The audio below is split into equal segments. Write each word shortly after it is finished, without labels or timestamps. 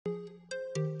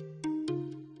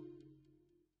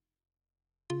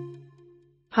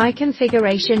High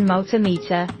configuration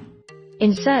multimeter.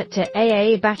 Insert to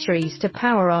AA batteries to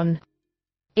power on.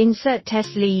 Insert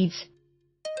test leads.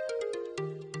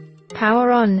 Power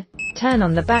on, turn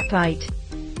on the backlight.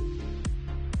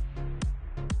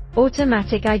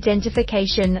 Automatic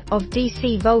identification of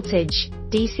DC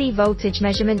voltage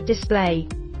measurement display.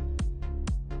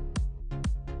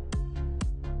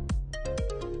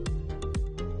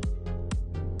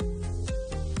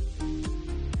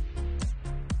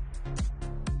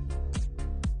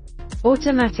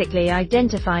 Automatically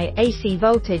identify AC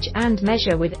voltage and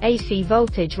measure with AC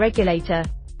voltage regulator.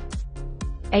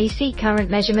 AC current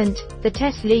measurement. The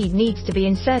test lead needs to be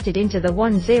inserted into the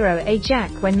 10A jack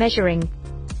when measuring.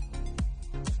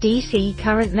 DC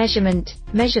current measurement.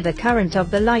 Measure the current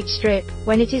of the light strip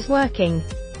when it is working.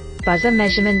 Buzzer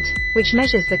measurement, which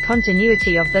measures the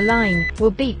continuity of the line,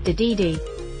 will beep the DD.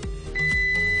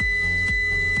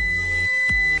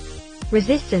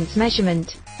 Resistance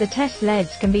measurement. The test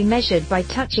LEDs can be measured by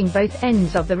touching both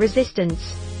ends of the resistance.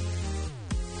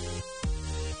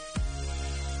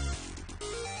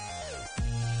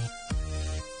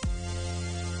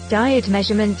 Diode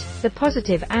measurement. The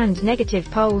positive and negative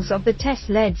poles of the test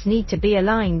LEDs need to be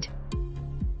aligned.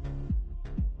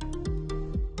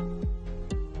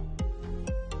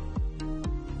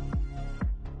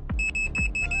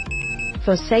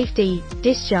 For safety,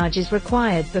 discharge is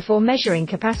required before measuring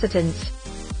capacitance.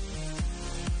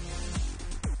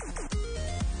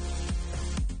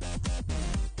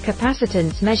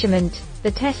 Capacitance measurement. The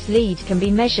test lead can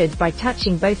be measured by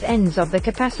touching both ends of the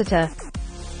capacitor.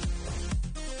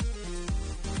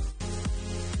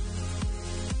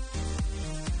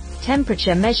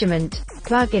 Temperature measurement.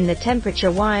 Plug in the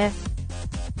temperature wire.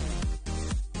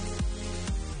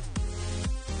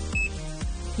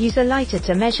 Use a lighter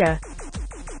to measure.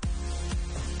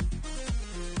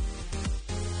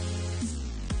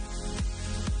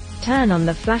 Turn on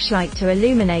the flashlight to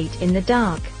illuminate in the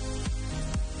dark.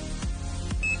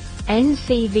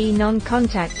 NCV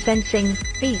non-contact sensing,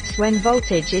 beeps when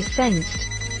voltage is sensed.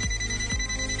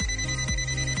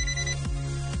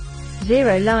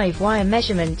 Zero live wire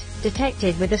measurement,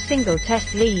 detected with a single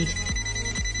test lead.